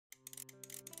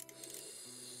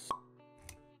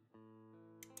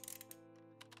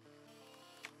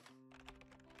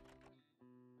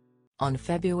On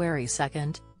February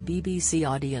 2, BBC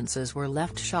audiences were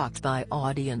left shocked by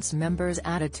audience members'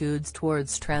 attitudes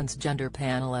towards transgender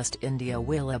panellist India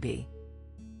Willoughby.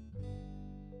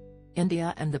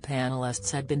 India and the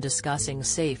panellists had been discussing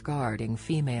safeguarding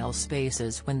female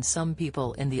spaces when some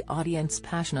people in the audience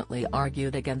passionately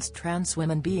argued against trans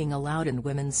women being allowed in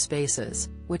women's spaces,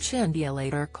 which India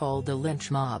later called the lynch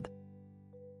mob.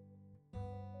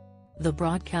 The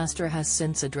broadcaster has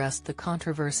since addressed the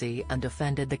controversy and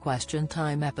defended the Question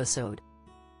Time episode.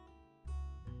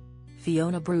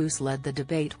 Fiona Bruce led the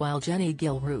debate while Jenny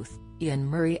Gilruth, Ian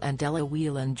Murray and Ella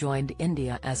Whelan joined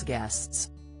India as guests.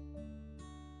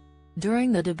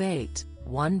 During the debate,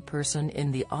 one person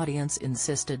in the audience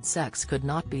insisted sex could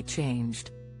not be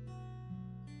changed.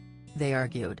 They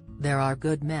argued, "There are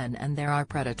good men and there are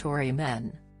predatory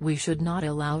men, we should not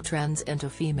allow trans into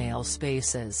female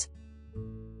spaces.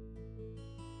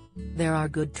 There are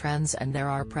good trans and there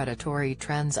are predatory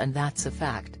trans and that's a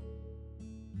fact."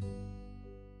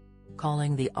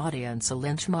 Calling the audience a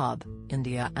lynch mob,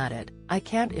 India added, "I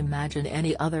can't imagine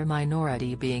any other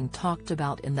minority being talked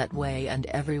about in that way and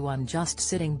everyone just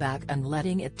sitting back and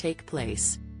letting it take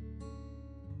place."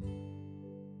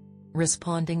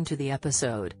 Responding to the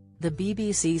episode, the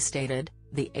BBC stated,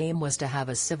 "The aim was to have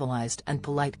a civilized and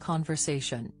polite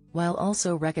conversation, while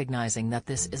also recognizing that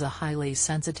this is a highly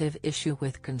sensitive issue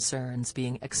with concerns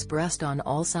being expressed on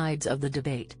all sides of the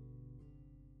debate."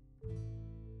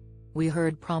 We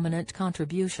heard prominent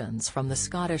contributions from the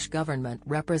Scottish Government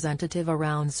representative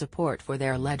around support for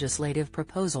their legislative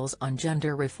proposals on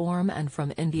gender reform and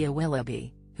from India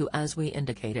Willoughby, who, as we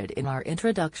indicated in our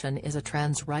introduction, is a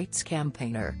trans rights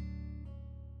campaigner.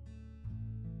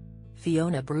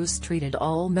 Fiona Bruce treated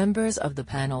all members of the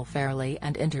panel fairly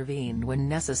and intervened when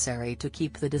necessary to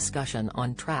keep the discussion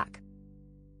on track.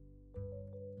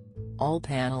 All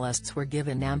panelists were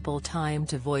given ample time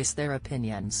to voice their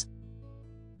opinions.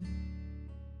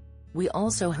 We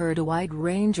also heard a wide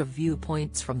range of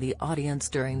viewpoints from the audience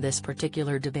during this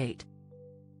particular debate.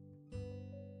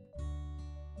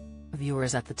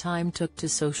 Viewers at the time took to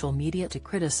social media to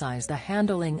criticize the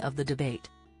handling of the debate.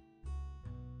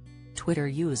 Twitter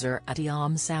user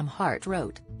 @YamSamHart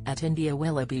wrote, "India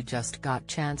Willoughby just got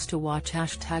chance to watch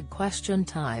 #Question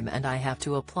Time and I have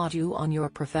to applaud you on your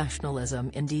professionalism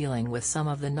in dealing with some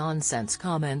of the nonsense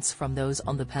comments from those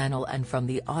on the panel and from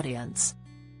the audience.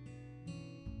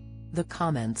 The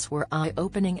comments were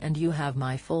eye-opening and you have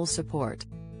my full support."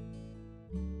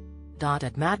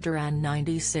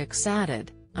 @MattDuran96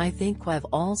 added, "I think we've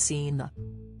all seen the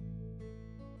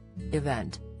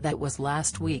event that was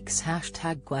last week's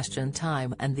 #Question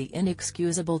Time and the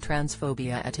inexcusable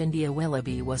transphobia at India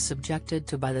Willoughby was subjected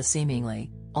to by the seemingly,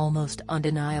 almost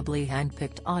undeniably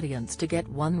handpicked audience to get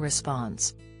one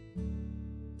response.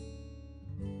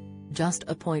 Just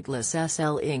a pointless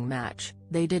SLing match,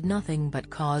 they did nothing but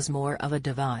cause more of a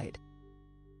divide."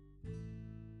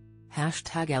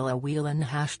 #Ella Whelan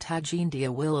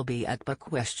 #India Willoughby at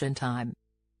Question Time.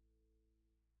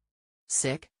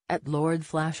 Sick, at Lord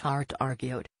Flashheart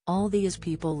argued, "All these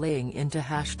people laying into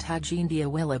 #India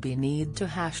Willoughby need to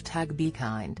 #be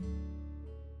kind."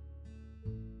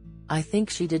 "I think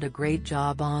she did a great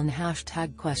job on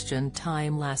 #Question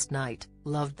Time last night,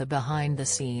 loved the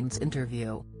behind-the-scenes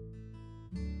interview."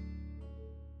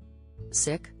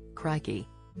 Sick, crikey.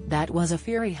 That was a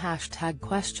fiery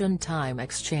 #Question Time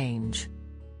exchange.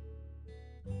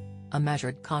 A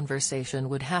measured conversation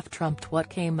would have trumped what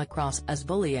came across as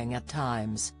bullying at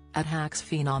times,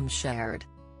 @HaxPhenom shared.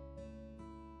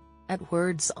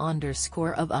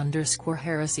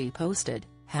 @words_of_heresy posted,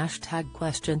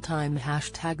 #Question Time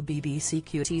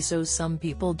 #BBCQT. So some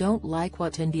people don't like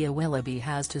what India Willoughby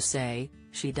has to say,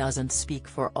 she doesn't speak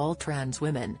for all trans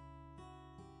women.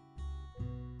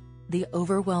 The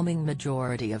overwhelming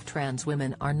majority of trans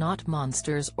women are not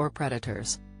monsters or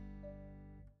predators.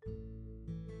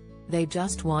 They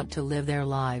just want to live their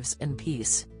lives in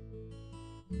peace.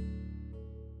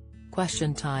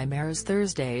 Question Time airs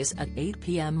Thursdays at 8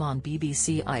 p.m. on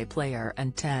BBC iPlayer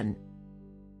and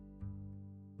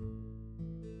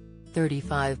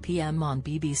 10:35 p.m. on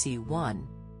BBC One.